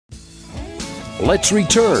Let's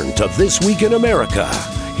return to This Week in America.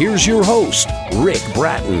 Here's your host, Rick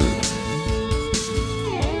Bratton.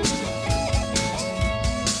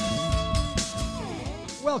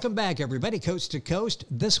 Welcome back, everybody, coast to coast,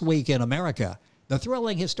 This Week in America. The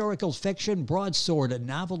thrilling historical fiction Broadsword, a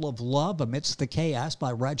novel of love amidst the chaos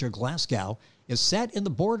by Roger Glasgow, is set in the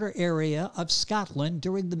border area of Scotland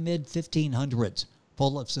during the mid-1500s.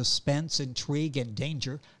 Full of suspense, intrigue, and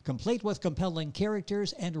danger, complete with compelling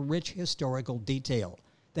characters and rich historical detail.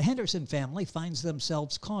 The Henderson family finds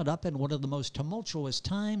themselves caught up in one of the most tumultuous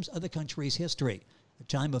times of the country's history. A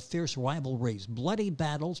time of fierce rivalries, bloody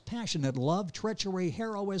battles, passionate love, treachery,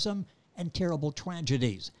 heroism, and terrible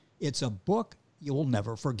tragedies. It's a book you will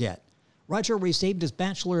never forget. Roger received his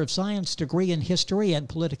Bachelor of Science degree in History and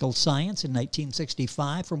Political Science in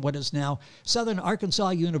 1965 from what is now Southern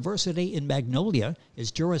Arkansas University in Magnolia, his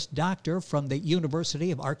Juris Doctor from the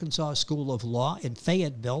University of Arkansas School of Law in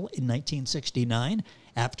Fayetteville in 1969.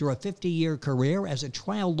 After a 50-year career as a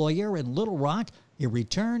trial lawyer in Little Rock, he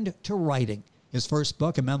returned to writing. His first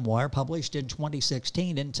book, a memoir, published in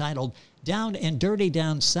 2016 entitled Down and Dirty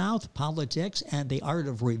Down South, Politics and the Art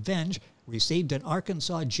of Revenge, received an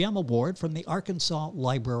Arkansas Gem Award from the Arkansas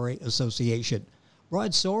Library Association.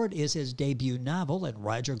 Broadsword is his debut novel, and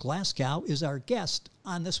Roger Glasgow is our guest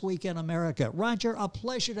on This Week in America. Roger, a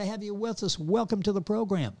pleasure to have you with us. Welcome to the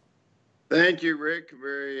program. Thank you, Rick.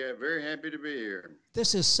 Very happy to be here.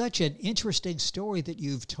 This is such an interesting story that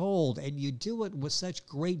you've told, and you do it with such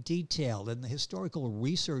great detail, and the historical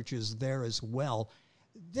research is there as well.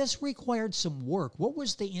 This required some work. What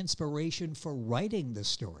was the inspiration for writing this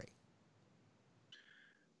story?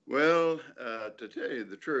 Well, to tell you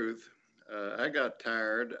the truth, I got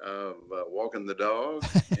tired of walking the dog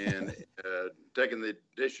and taking the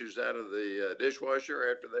dishes out of the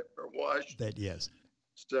dishwasher after they were washed. That, yes.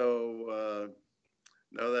 So,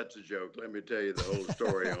 no, that's a joke. Let me tell you the whole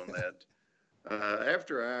story on that.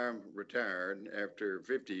 After I retired, after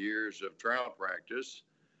 50 years of trial practice,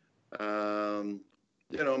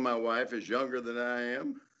 my wife is younger than I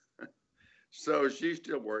am, so she's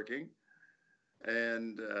still working.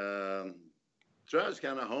 And so I was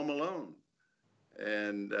kind of home alone.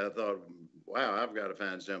 And I thought, wow, I've got to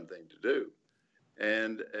find something to do.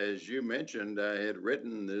 And as you mentioned, I had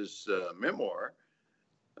written this memoir,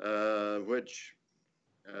 which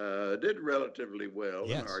did relatively well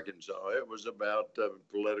in Arkansas. It was about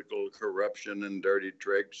political corruption and dirty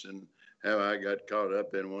tricks and how I got caught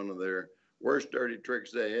up in one of their worst dirty tricks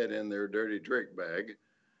they had in their dirty trick bag.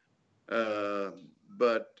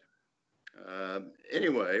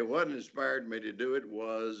 Anyway, what inspired me to do it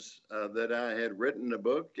was that I had written a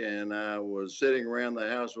book and I was sitting around the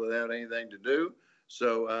house without anything to do.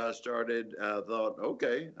 So I thought,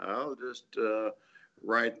 okay, I'll just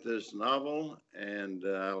write this novel and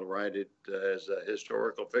I'll write it as a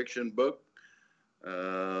historical fiction book.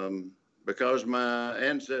 Because my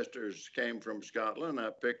ancestors came from Scotland,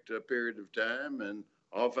 I picked a period of time and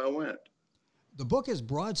off I went. The book is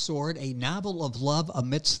Broadsword, a novel of love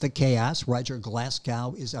amidst the chaos. Roger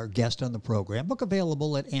Glasgow is our guest on the program. Book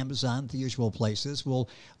available at Amazon, the usual places. We'll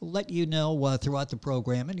let you know throughout the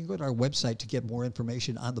program, and you can go to our website to get more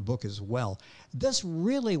information on the book as well. This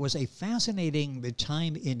really was a fascinating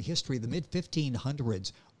time in history, the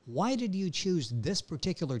mid-1500s. Why did you choose this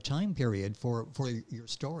particular time period for your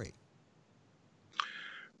story?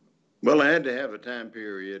 Well, I had to have a time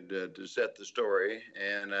period to set the story,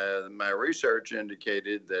 and my research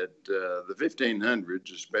indicated that the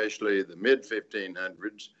 1500s, especially the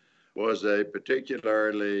mid-1500s, was a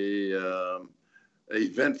particularly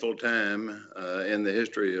eventful time in the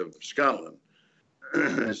history of Scotland.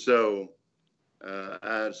 So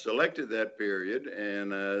I selected that period,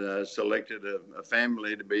 and I selected a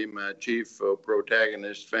family to be my chief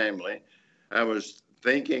protagonist family. I was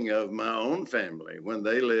thinking of my own family when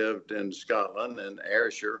they lived in Scotland and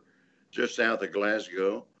Ayrshire, just south of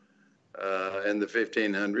Glasgow, in the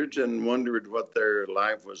 1500s, and wondered what their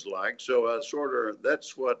life was like. So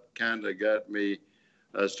that's what kind of got me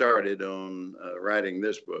started on writing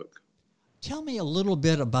this book. Tell me a little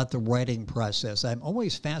bit about the writing process. I'm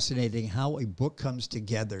always fascinated how a book comes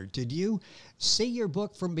together. Did you see your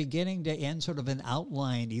book from beginning to end, sort of an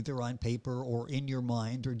outline, either on paper or in your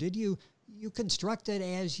mind, or did you construct it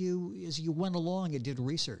as you went along and did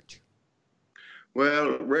research?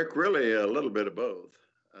 Well, Rick, really a little bit of both.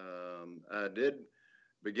 I did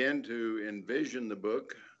begin to envision the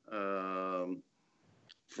book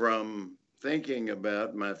from thinking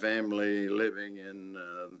about my family living in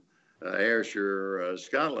Ayrshire,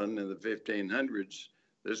 Scotland in the 1500s.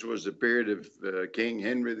 This was a period of King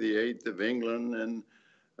Henry VIII of England and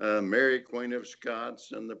Mary, Queen of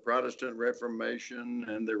Scots, and the Protestant Reformation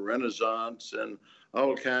and the Renaissance, and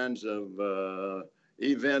all kinds of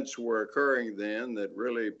events were occurring then that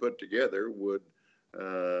really put together would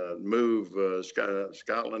move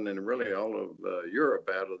Scotland and really all of Europe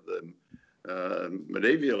out of the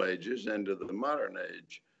medieval ages into the modern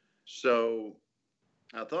age. So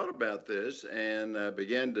I thought about this and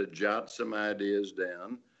began to jot some ideas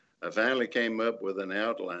down. I finally came up with an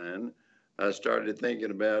outline. I started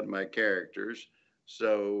thinking about my characters.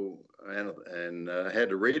 So, and I had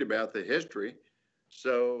to read about the history.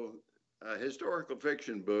 So, a historical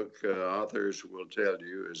fiction book, authors will tell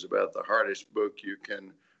you, is about the hardest book you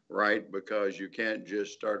can write because you can't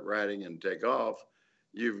just start writing and take off.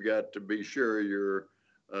 You've got to be sure your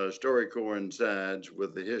story coincides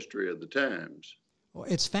with the history of the times. Well,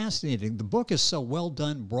 it's fascinating. The book is so well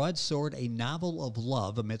done. Broadsword, a novel of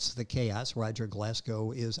love amidst the chaos. Roger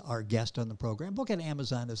Glasgow is our guest on the program. Book at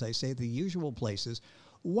Amazon, as I say, the usual places.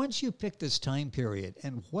 Once you pick this time period,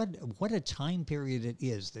 and what a time period it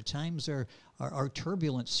is. The times are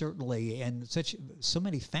turbulent, certainly, and so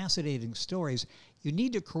many fascinating stories. You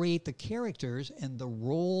need to create the characters and the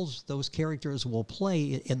roles those characters will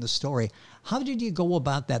play in the story. How did you go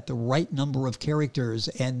about that, the right number of characters,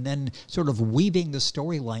 and then sort of weaving the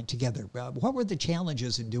storyline together? What were the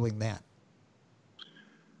challenges in doing that?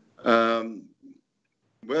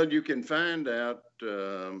 Well, you can find out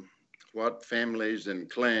what families and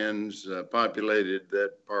clans populated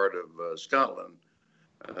that part of Scotland.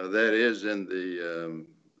 That is in the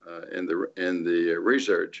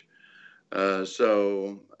research.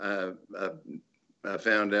 So I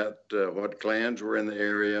found out what clans were in the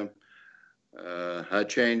area. I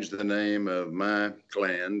changed the name of my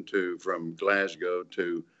clan from Glasgow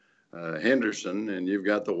to Henderson, and you've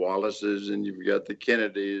got the Wallaces, and you've got the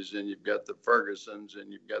Kennedys, and you've got the Fergusons,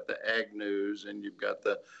 and you've got the Agnews, and you've got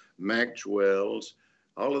the Maxwells.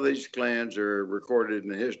 All of these clans are recorded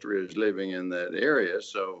in history as living in that area.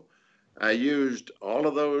 So I used all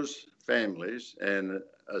of those families and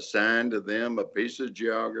assigned to them a piece of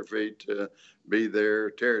geography to be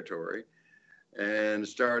their territory, and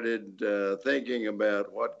started thinking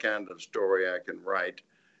about what kind of story I can write.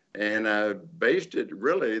 And I based it,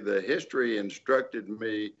 really, the history instructed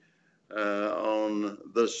me on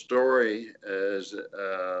the story as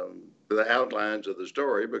the outlines of the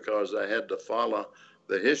story, because I had to follow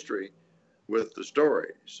the history with the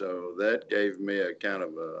story. So that gave me a kind of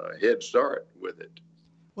a head start with it.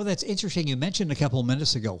 Well, that's interesting. You mentioned a couple of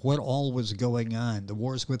minutes ago what all was going on. The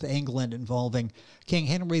wars with England involving King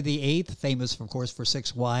Henry VIII, famous, of course, for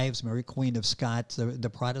 6 wives, Mary, Queen of Scots, the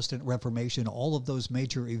Protestant Reformation, all of those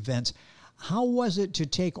major events. How was it to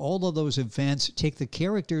take all of those events, take the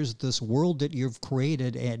characters, this world that you've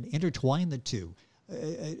created, and intertwine the two?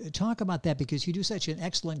 Talk about that, because you do such an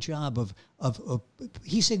excellent job of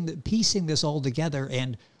piecing this all together,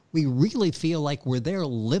 and we really feel like we're there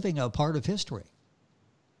living a part of history.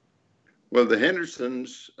 Well, the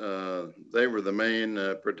Hendersons, they were the main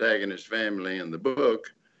protagonist family in the book,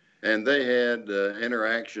 and they had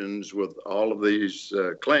interactions with all of these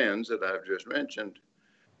clans that I've just mentioned.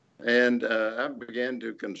 And I began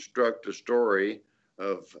to construct a story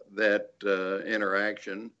of that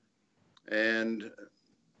interaction. And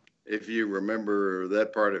if you remember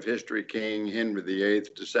that part of history, King Henry VIII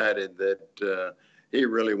decided that he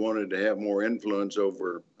really wanted to have more influence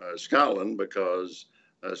over Scotland, because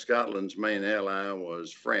Scotland's main ally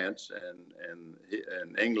was France, and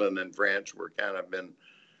England and France were kind of in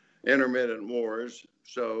intermittent wars.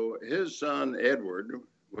 So his son Edward,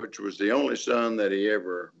 which was the only son that he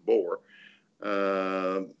ever bore,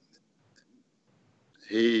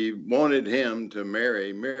 he wanted him to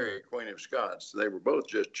marry Mary, Queen of Scots. They were both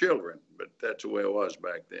just children, but that's the way it was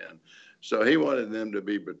back then. So he wanted them to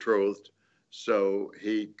be betrothed so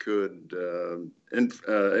he could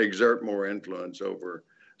exert more influence over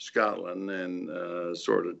Scotland and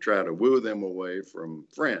sort of try to woo them away from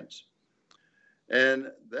France.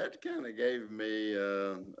 And that kind of gave me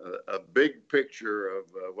a big picture of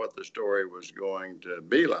what the story was going to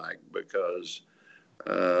be like, because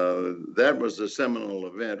that was the seminal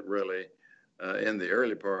event, really, in the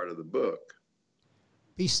early part of the book.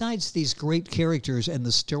 Besides these great characters and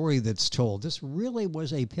the story that's told, this really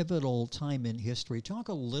was a pivotal time in history. Talk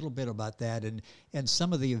a little bit about that and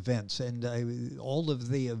some of the events. And all of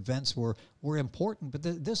the events were important, but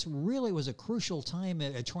this really was a crucial time,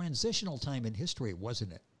 a transitional time in history,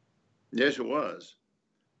 wasn't it? Yes, it was.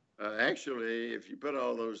 Actually, if you put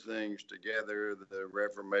all those things together, the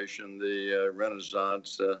Reformation, the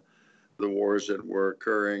Renaissance, the wars that were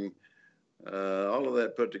occurring, All of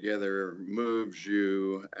that put together moves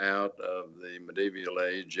you out of the medieval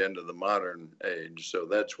age into the modern age. So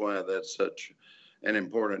that's why that's such an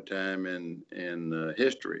important time in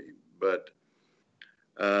history. But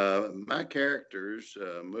my characters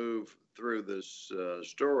move through this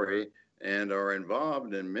story and are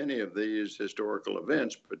involved in many of these historical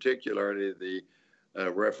events, particularly the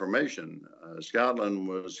Reformation. Scotland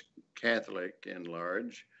was Catholic in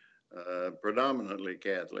large, predominantly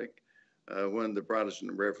Catholic. When the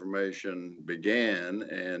Protestant Reformation began,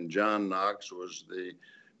 and John Knox was the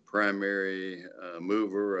primary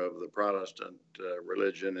mover of the Protestant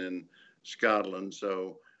religion in Scotland.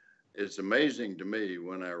 So it's amazing to me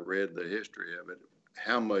when I read the history of it,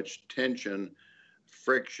 how much tension,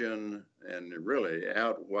 friction, and really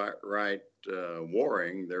outright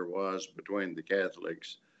warring there was between the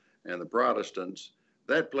Catholics and the Protestants.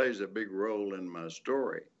 That plays a big role in my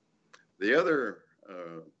story. The other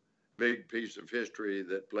big piece of history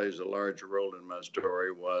that plays a large role in my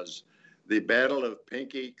story was the Battle of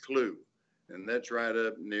Pinkie Cleugh, and that's right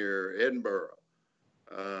up near Edinburgh.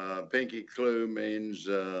 Pinkie Cleugh means,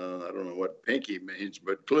 I don't know what Pinkie means,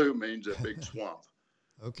 but Cleugh means a big swamp.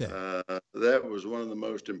 Okay. That was one of the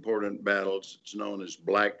most important battles. It's known as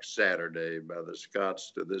Black Saturday by the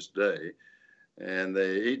Scots to this day. And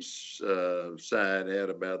each side had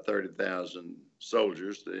about 30,000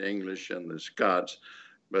 soldiers, the English and the Scots.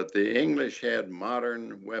 But the English had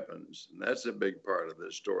modern weapons, and that's a big part of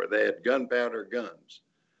this story. They had gunpowder guns.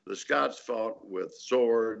 The Scots fought with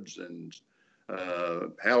swords and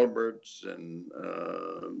halberds and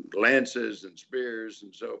lances and spears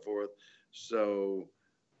and so forth. So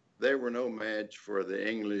they were no match for the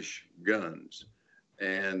English guns.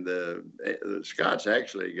 And the Scots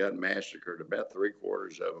actually got massacred. About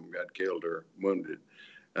 3/4 of them got killed or wounded.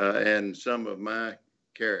 And some of my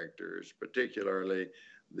characters, particularly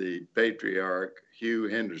the patriarch Hugh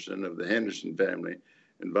Henderson of the Henderson family,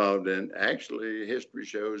 involved in, actually history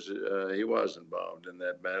shows he was involved in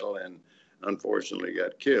that battle and unfortunately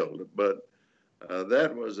got killed. But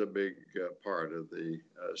that was a big part of the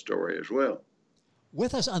story as well.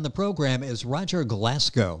 With us on the program is Roger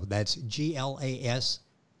Glasgow. That's Glasgow.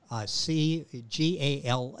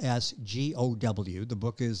 The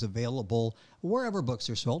book is available wherever books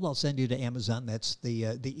are sold. I'll send you to Amazon. That's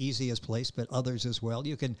the easiest place, but others as well.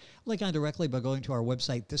 You can link on directly by going to our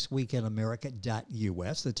website,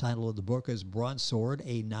 thisweekinamerica.us. The title of the book is Broadsword,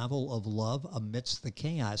 A Novel of Love Amidst the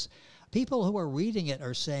Chaos. People who are reading it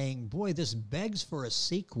are saying, boy, this begs for a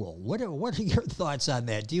sequel. What are your thoughts on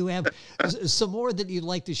that? Do you have some more that you'd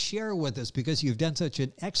like to share with us? Because you've done such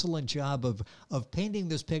an excellent job of painting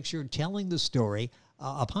this picture, telling the story.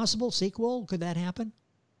 A possible sequel, could that happen?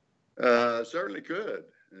 Certainly could.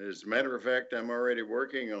 As a matter of fact, I'm already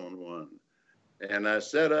working on one. And I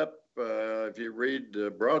set up, if you read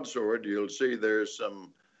Broadsword, you'll see there's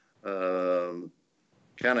some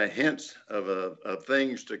kind of hints of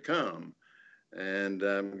things to come. And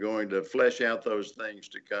I'm going to flesh out those things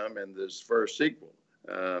to come in this first sequel.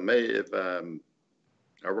 If I'm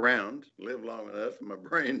around, live long enough, my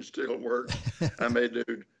brain still works, I may do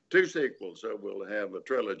 2 sequels, so we'll have a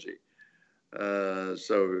trilogy.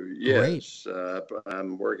 So yes,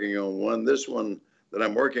 I'm working on one. This one that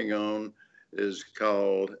I'm working on is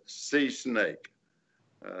called Sea Snake.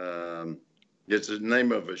 It's the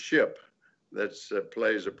name of a ship that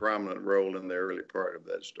plays a prominent role in the early part of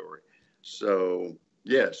that story. So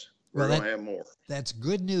yes, we're going to have more. That's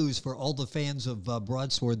good news for all the fans of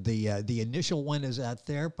Broadsword. The initial one is out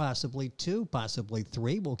there, possibly 2, possibly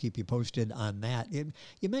 3. We'll keep you posted on that. You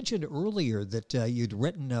mentioned earlier that you'd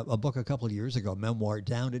written a book a couple of years ago, memoir,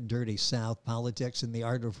 Down and Dirty South, Politics and the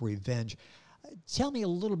Art of Revenge. Tell me a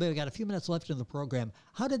little bit, we got a few minutes left in the program.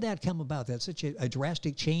 How did that come about? That's such a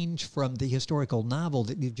drastic change from the historical novel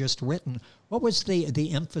that you've just written. What was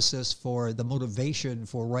the emphasis for the motivation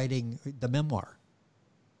for writing the memoir?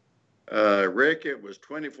 Rick, it was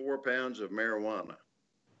 24 pounds of marijuana.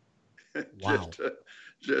 Wow.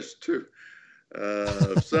 just to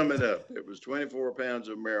sum it up, it was 24 pounds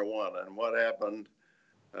of marijuana. And what happened,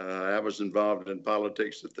 I was involved in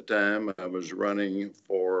politics at the time. I was running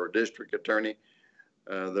for district attorney,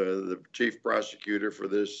 the chief prosecutor for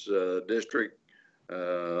this district,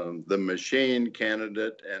 the machine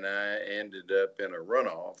candidate, and I ended up in a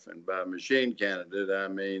runoff. And by machine candidate, I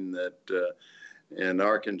mean that in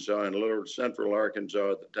Arkansas, in Little Central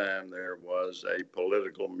Arkansas at the time, there was a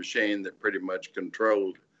political machine that pretty much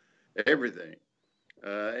controlled everything.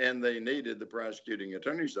 And they needed the prosecuting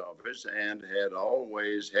attorney's office and had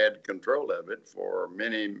always had control of it for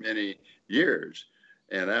many, many years.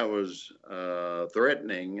 And I was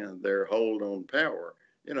threatening their hold on power.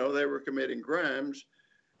 they were committing crimes.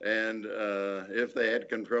 And if they had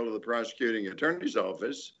control of the prosecuting attorney's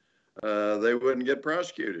office, they wouldn't get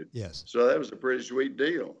prosecuted. Yes. So that was a pretty sweet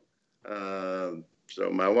deal. So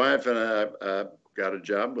my wife and I got a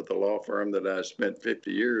job with a law firm that I spent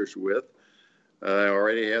 50 years with. I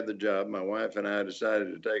already had the job. My wife and I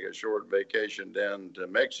decided to take a short vacation down to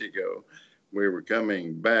Mexico. We were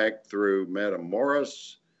coming back through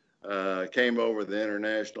Matamoros, came over the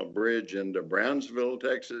International Bridge into Brownsville,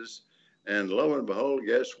 Texas, and lo and behold,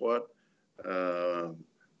 guess what? The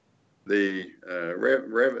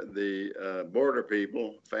border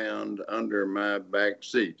people found under my back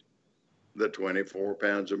seat the 24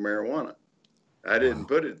 pounds of marijuana. I didn't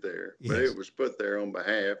put it there, but it was put there on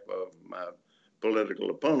behalf of my political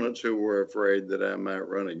opponents who were afraid that I might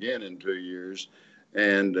run again in 2 years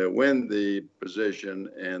and win the position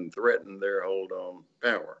and threaten their hold on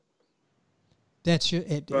power. That's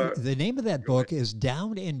the name of that book is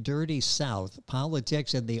Down and Dirty South,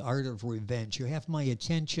 Politics and the Art of Revenge. You have my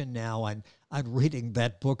attention now on reading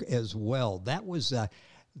that book as well. That was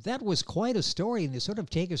quite a story, and you sort of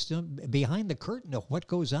take us behind the curtain of what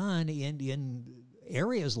goes on in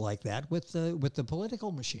areas like that with the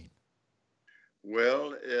political machine.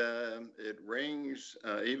 Well, it rings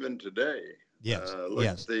even today. Yes. Look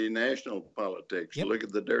at the national politics. Yep. Look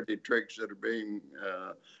at the dirty tricks that are being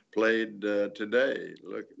played today.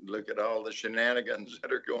 Look at all the shenanigans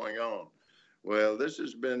that are going on. Well, this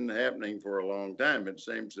has been happening for a long time. It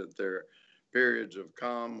seems that there are periods of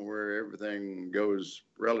calm where everything goes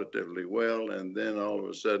relatively well, and then all of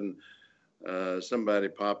a sudden somebody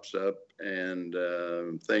pops up and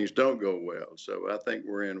things don't go well. So I think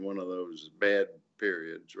we're in one of those bad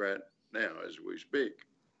periods right now as we speak.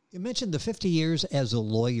 You mentioned the 50 years as a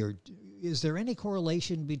lawyer. Is there any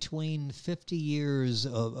correlation between 50 years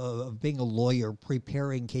of being a lawyer,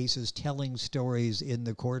 preparing cases, telling stories in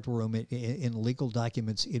the courtroom, in legal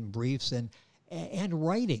documents, in briefs, and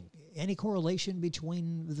writing? Any correlation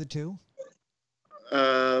between the two?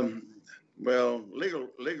 Well,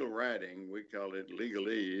 legal writing, we call it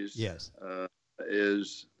legalese, yes,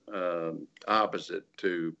 is opposite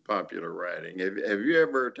to popular writing. Have you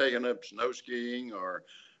ever taken up snow skiing or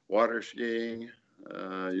water skiing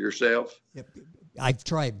yourself? Yep. I've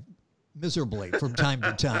tried miserably from time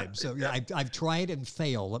to time. So yeah, I've tried and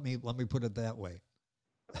failed. Let me put it that way.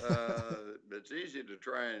 It's easy to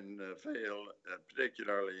try and fail,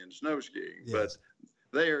 particularly in snow skiing. Yes.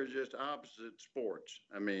 But they are just opposite sports.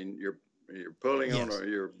 I mean, you're pulling on, or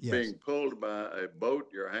you're being pulled by a boat.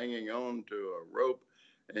 You're hanging on to a rope,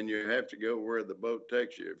 and you have to go where the boat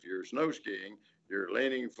takes you. If you're snow skiing, you're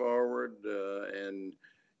leaning forward, and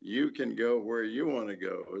you can go where you want to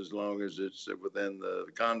go as long as it's within the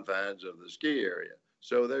confines of the ski area.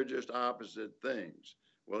 So they're just opposite things.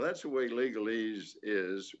 Well, that's the way legalese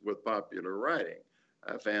is with popular writing.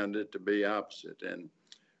 I found it to be opposite. And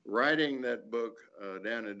writing that book,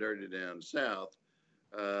 Down and Dirty Down South,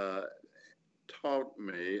 taught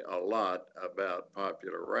me a lot about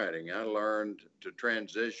popular writing. I learned to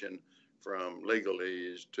transition from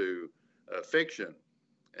legalese to fiction.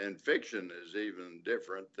 And fiction is even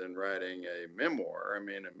different than writing a memoir. I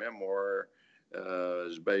mean, a memoir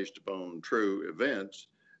is based upon true events,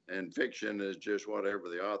 and fiction is just whatever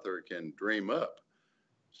the author can dream up.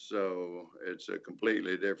 So it's a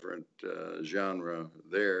completely different genre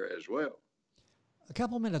there as well. A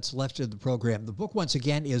couple minutes left in the program. The book, once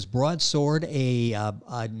again, is Broadsword,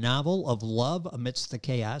 a novel of love amidst the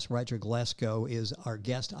chaos. Roger Glasgow is our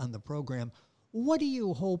guest on the program. What do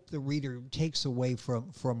you hope the reader takes away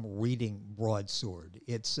from reading Broadsword?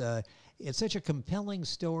 It's such a compelling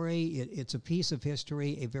story. It's a piece of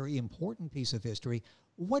history, a very important piece of history.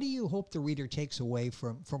 What do you hope the reader takes away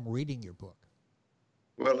from reading your book?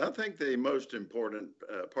 Well, I think the most important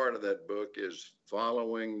part of that book is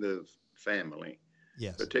following the family,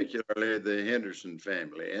 yes, particularly the Henderson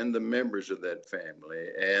family and the members of that family.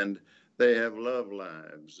 And they have love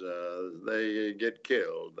lives. They get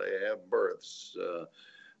killed. They have births.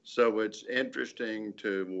 So it's interesting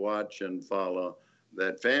to watch and follow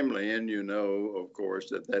that family. And you know, of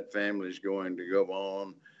course, that family is going to go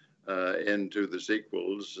on into the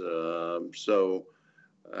sequels. So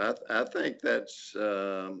I think that's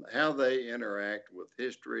how they interact with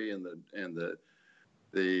history and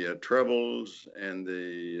the troubles and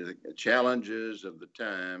the challenges of the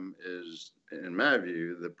time is, in my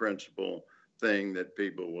view, the principal thing that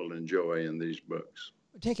people will enjoy in these books.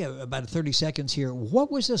 Take about 30 seconds here.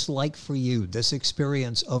 What was this like for you, this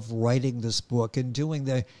experience of writing this book and doing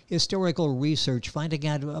the historical research, finding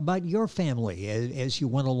out about your family as you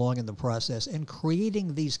went along in the process and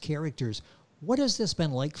creating these characters? What has this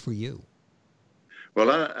been like for you? Well,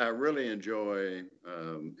 I really enjoy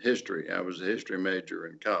history. I was a history major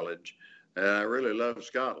in college, and I really love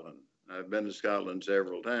Scotland. I've been to Scotland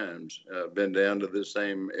several times. I've been down to the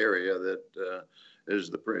same area that is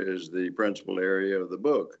the principal area of the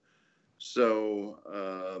book. So,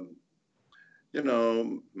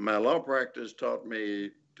 my law practice taught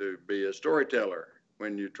me to be a storyteller.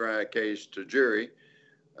 When you try a case to a jury,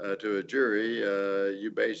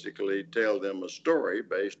 you basically tell them a story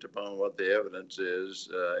based upon what the evidence is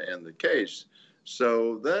in the case.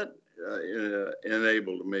 So that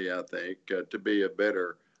enabled me, I think, to be a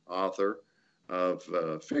better author of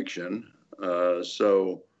fiction. It's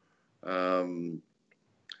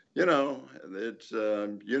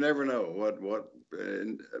you never know what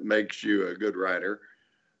makes you a good writer,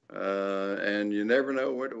 and you never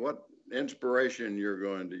know what inspiration you're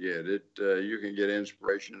going to get. You can get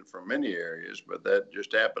inspiration from many areas, but that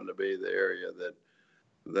just happened to be the area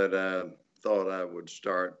that I thought I would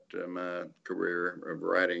start my career of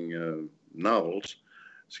writing novels.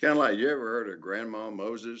 It's kind of like, you ever heard of Grandma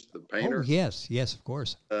Moses, the painter? Oh, yes, of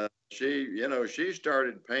course. She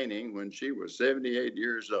started painting when she was 78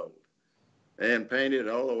 years old and painted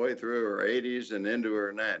all the way through her 80s and into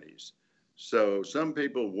her 90s. So some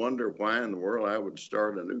people wonder why in the world I would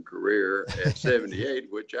start a new career at 78,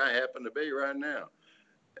 which I happen to be right now.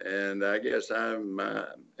 And I guess my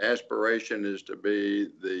aspiration is to be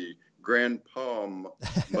the Grandpa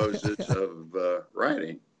Moses of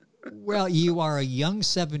writing. Well, you are a young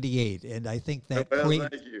 78, and I think that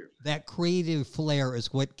thank you. That creative flair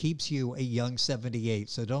is what keeps you a young 78.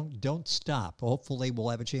 So don't stop. Hopefully, we'll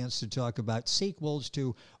have a chance to talk about sequels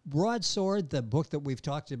to Broadsword, the book that we've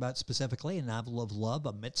talked about specifically, A Novel of Love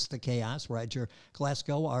Amidst the Chaos. Roger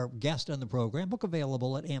Glasgow, our guest on the program. Book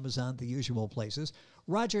available at Amazon, the usual places.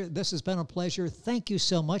 Roger, this has been a pleasure. Thank you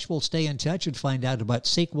so much. We'll stay in touch and find out about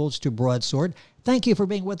sequels to Broadsword. Thank you for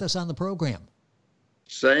being with us on the program.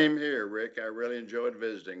 Same here, Rick. I really enjoyed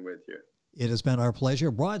visiting with you. It has been our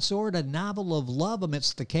pleasure. Broadsword, A Novel of Love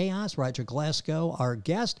Amidst the Chaos. Roger Glasgow, our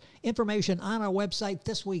guest. Information on our website,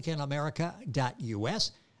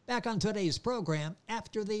 thisweekinamerica.us. Back on today's program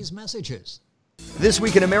after these messages. This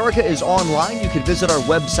Week in America is online. You can visit our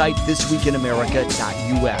website,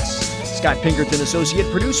 thisweekinamerica.us. Scott Pinkerton, Associate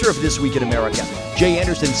Producer of This Week in America. Jay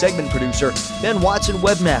Anderson, Segment Producer. Ben Watson,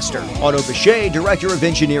 Webmaster. Otto Bechet, Director of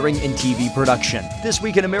Engineering and TV Production. This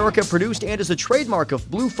Week in America produced and is a trademark of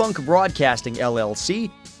Blue Funk Broadcasting,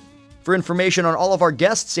 LLC. For information on all of our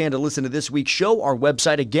guests and to listen to this week's show, our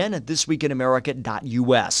website again at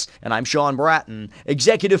thisweekinamerica.us. And I'm Sean Bratton,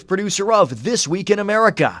 Executive Producer of This Week in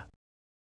America.